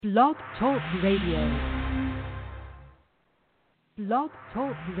Blog Talk Radio. Blog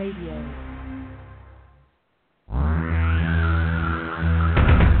Talk Radio.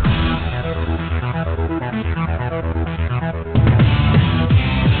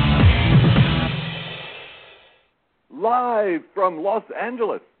 Live from Los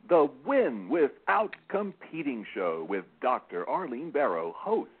Angeles, the Win Without Competing show with Dr. Arlene Barrow,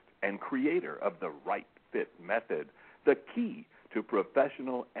 host and creator of the Right Fit Method, the key to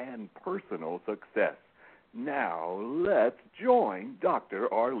professional and personal success. Now, let's join Dr.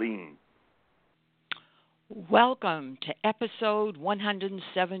 Arlene. Welcome to episode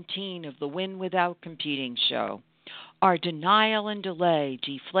 117 of the Win Without Competing show. Are denial and delay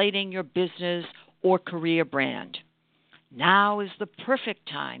deflating your business or career brand? Now is the perfect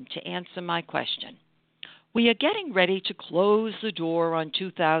time to answer my question. We are getting ready to close the door on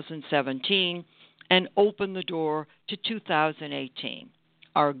 2017 and open the door to 2018.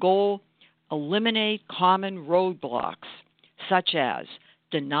 Our goal, eliminate common roadblocks such as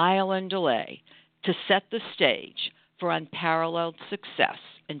denial and delay to set the stage for unparalleled success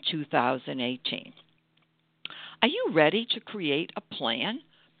in 2018. Are you ready to create a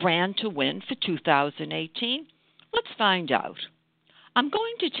brand to win for 2018? Let's find out. I'm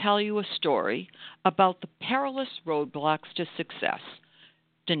going to tell you a story about the perilous roadblocks to success,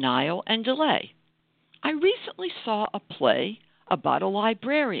 denial and delay. I recently saw a play about a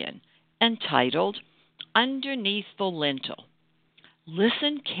librarian entitled Underneath the Lintel.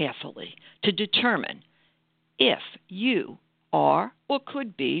 Listen carefully to determine if you are or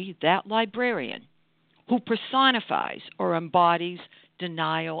could be that librarian who personifies or embodies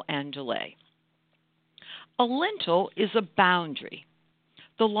denial and delay. A lintel is a boundary.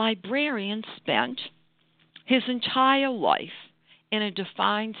 The librarian spent his entire life in a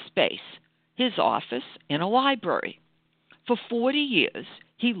defined space, his office in a library. For 40 years,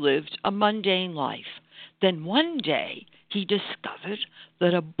 he lived a mundane life. Then one day, he discovered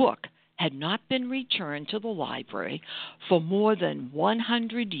that a book had not been returned to the library for more than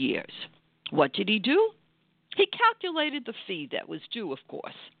 100 years. What did he do? He calculated the fee that was due, of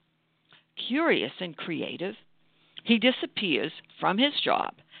course. Curious and creative, he disappears from his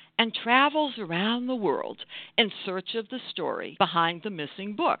job and travels around the world in search of the story behind the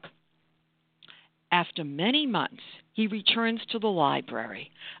missing book. After many months, he returns to the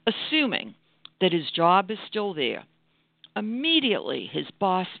library, assuming that his job is still there. Immediately, his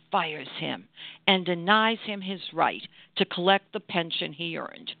boss fires him and denies him his right to collect the pension he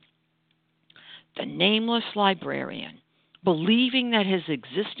earned. The nameless librarian, believing that his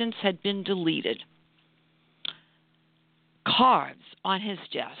existence had been deleted, carves on his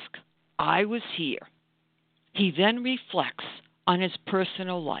desk, "I was here." He then reflects on his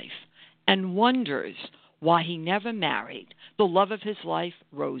personal life and wonders why he never married the love of his life,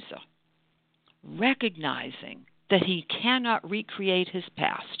 Rosa. Recognizing that he cannot recreate his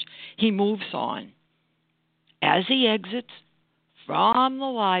past, he moves on. As he exits from the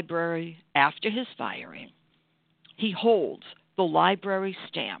library after his firing, he holds the library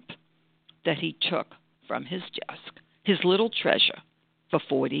stamp that he took from his desk, his little treasure, for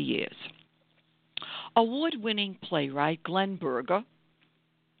 40 years. Award-winning playwright Glenn Berger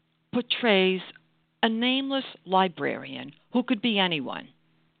portrays a nameless librarian who could be anyone.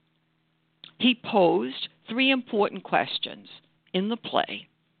 He posed 3 important questions in the play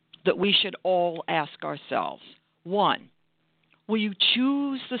that we should all ask ourselves. 1, will you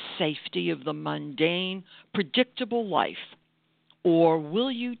choose the safety of the mundane, predictable life, or will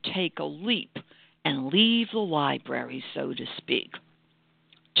you take a leap and leave the library, so to speak?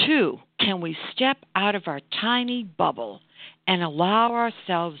 2, can we step out of our tiny bubble and allow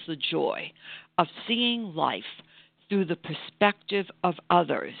ourselves the joy of seeing life through the perspective of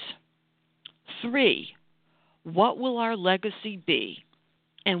others? 3, what will our legacy be,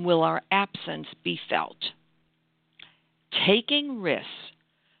 and will our absence be felt? Taking risks,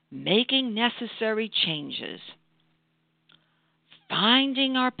 making necessary changes,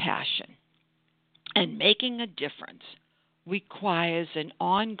 finding our passion, and making a difference requires an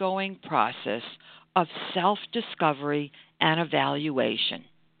ongoing process of self-discovery and evaluation.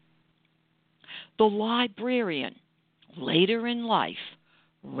 The librarian, later in life,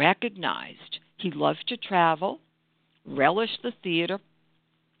 recognized he loved to travel, relished the theater,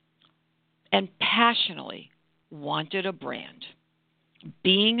 and passionately wanted a brand.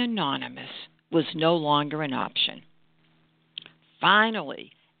 Being anonymous was no longer an option.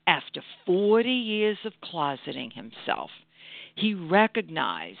 Finally, after 40 years of closeting himself, he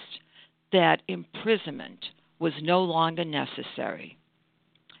recognized that imprisonment was no longer necessary.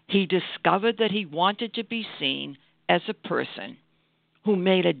 He discovered that he wanted to be seen as a person who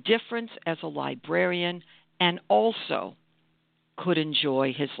made a difference as a librarian and also could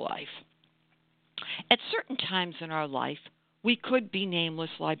enjoy his life. At certain times in our life, we could be nameless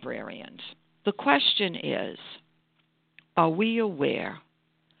librarians. The question is, are we aware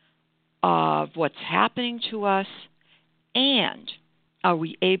of what's happening to us, and are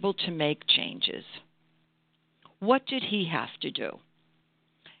we able to make changes? What did he have to do?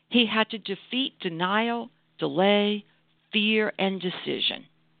 He had to defeat denial, delay, fear, and decision.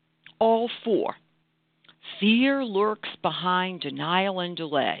 All four. Fear lurks behind denial and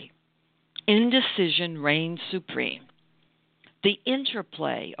delay. Indecision reigns supreme. The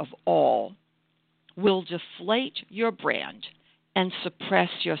interplay of all will deflate your brand and suppress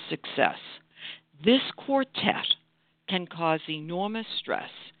your success. This quartet can cause enormous stress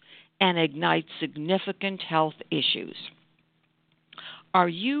and ignite significant health issues. Are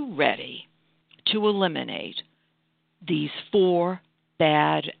you ready to eliminate these four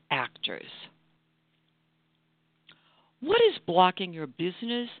bad actors? What is blocking your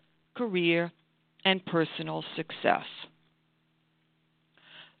business, career, and personal success?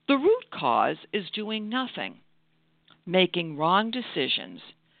 The root cause is doing nothing, making wrong decisions,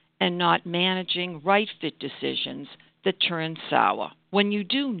 and not managing right fit decisions that turn sour. When you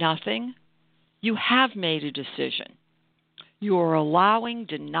do nothing, you have made a decision. You are allowing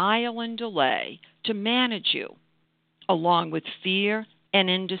denial and delay to manage you, along with fear and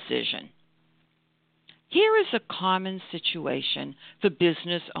indecision. Here is a common situation for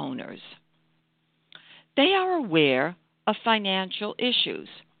business owners. They are aware of financial issues,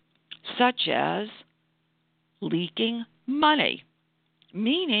 such as leaking money,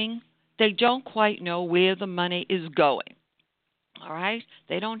 meaning they don't quite know where the money is going. All right?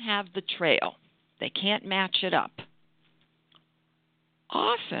 They don't have the trail. They can't match it up.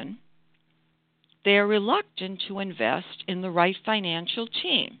 Often, they are reluctant to invest in the right financial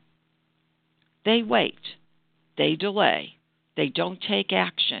team. They wait. They delay. They don't take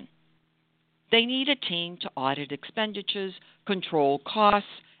action. They need a team to audit expenditures, control costs,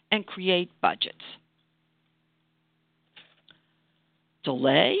 and create budgets.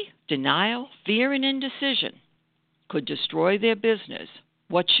 Delay, denial, fear, and indecision could destroy their business.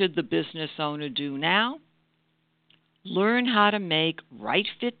 What should the business owner do now? Learn how to make right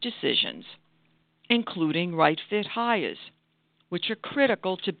fit decisions, including right fit hires, which are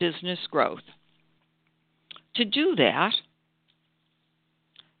critical to business growth. To do that,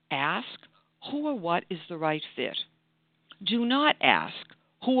 ask who or what is the right fit. Do not ask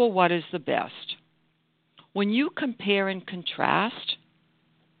who or what is the best. When you compare and contrast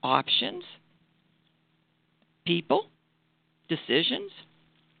options, people, decisions,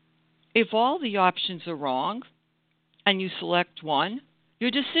 if all the options are wrong and you select one,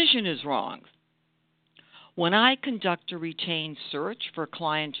 your decision is wrong. When I conduct a retained search for a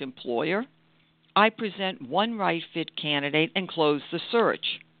client employer, I present one right fit candidate and close the search.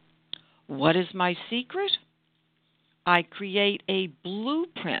 What is my secret? I create a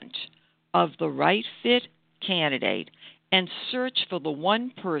blueprint of the right fit candidate and search for the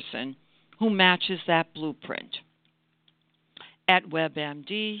one person who matches that blueprint. At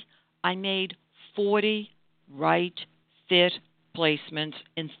WebMD, I made 40 right fit placements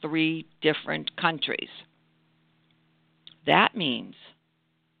in 3 different countries. That means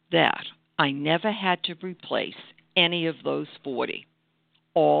that I never had to replace any of those 40.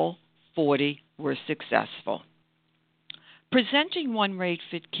 All 40 were successful. Presenting one right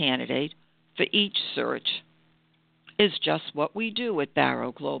fit candidate for each search is just what we do at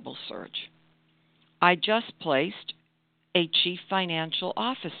Barrow Global Search. I just placed a chief financial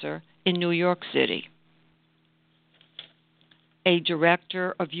officer in New York City, a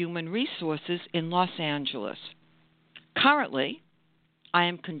director of human resources in Los Angeles. Currently, I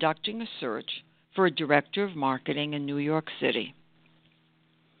am conducting a search for a director of marketing in New York City.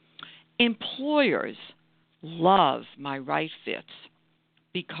 Employers love my right fits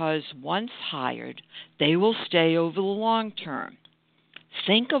because once hired, they will stay over the long term.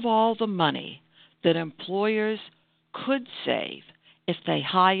 Think of all the money that employers could save if they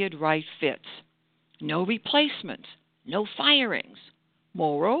hired right fits. No replacements, no firings.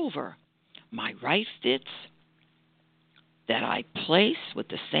 Moreover, my right fits that I place with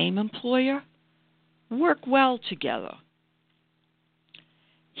the same employer work well together.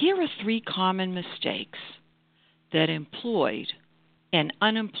 Here are 3 common mistakes that employed and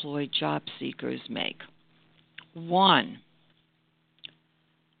unemployed job seekers make. 1,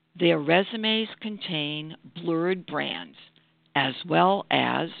 their resumes contain blurred brands as well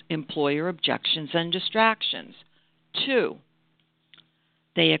as employer objections and distractions. 2,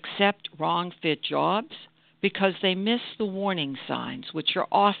 they accept wrong fit jobs because they miss the warning signs, which are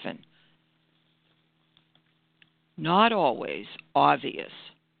often, not always, obvious.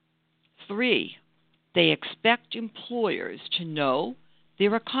 3, they expect employers to know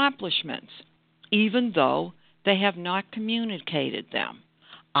their accomplishments, even though they have not communicated them,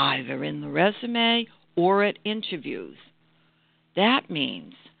 either in the resume or at interviews. That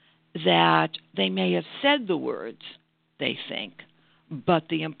means that they may have said the words, they think, but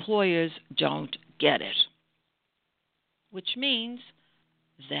the employers don't get it, which means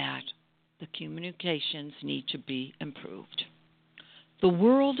that the communications need to be improved. The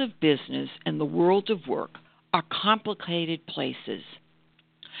world of business and the world of work are complicated places.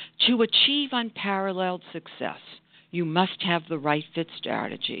 To achieve unparalleled success, you must have the right fit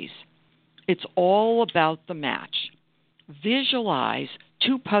strategies. It's all about the match. Visualize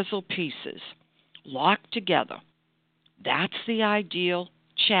 2 puzzle pieces locked together. That's the ideal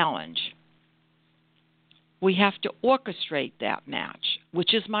challenge. We have to orchestrate that match,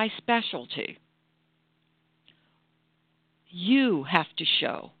 which is my specialty. You have to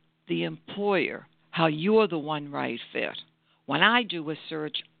show the employer how you're the one right fit. When I do a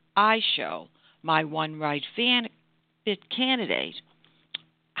search, I show my one right fit candidate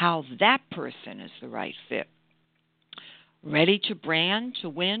how that person is the right fit. Ready to brand to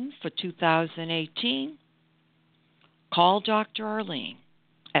win for 2018? Call Dr. Arlene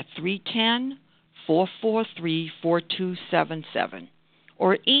at 310-443-4277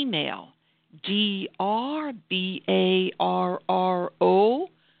 or email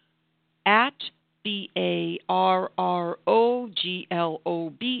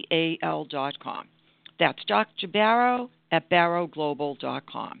That's Dr. Barrow at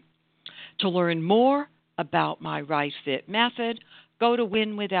barrowglobal.com. To learn more about my Right Fit method, go to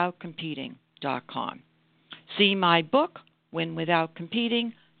winwithoutcompeting.com. See my book, Win Without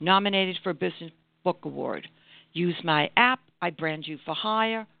Competing, nominated for a Business Book Award. Use my app, I Brand You for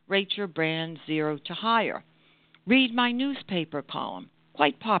Hire, rate your brand 0 to higher. Read my newspaper column,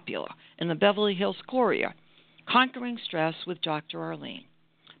 quite popular, in the Beverly Hills Courier, Conquering Stress with Dr. Arlene.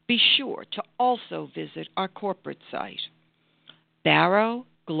 Be sure to also visit our corporate site,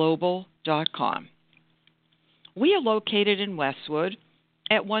 barrowglobal.com. We are located in Westwood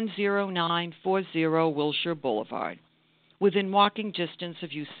at 10940 Wilshire Boulevard, within walking distance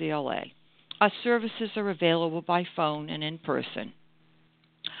of UCLA. Our services are available by phone and in person.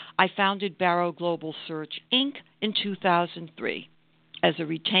 I founded Barrow Global Search, Inc. in 2003 as a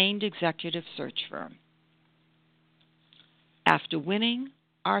retained executive search firm. After winning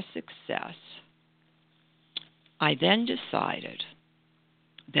our success, I then decided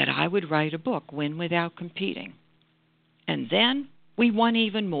that I would write a book, Win Without Competing. And then we won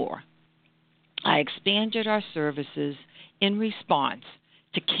even more. I expanded our services in response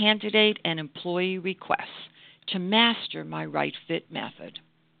to candidate and employee requests to master my Right Fit method,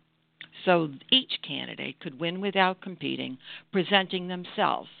 so each candidate could win without competing, presenting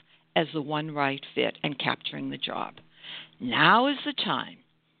themselves as the one right fit and capturing the job. Now is the time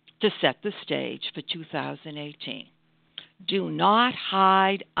to set the stage for 2018. Do not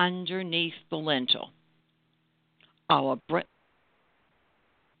hide underneath the lintel. Our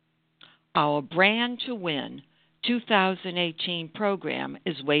Brand to Win 2018 program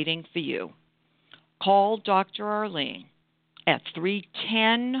is waiting for you. Call Dr. Arlene at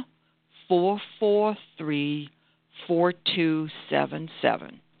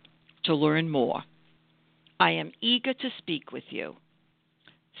 310-443-4277 to learn more. I am eager to speak with you.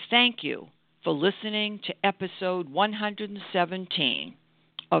 Thank you for listening to episode 117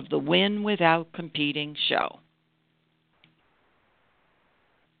 of the Win Without Competing show.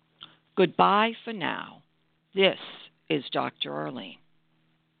 Goodbye for now. This is Dr. Arlene.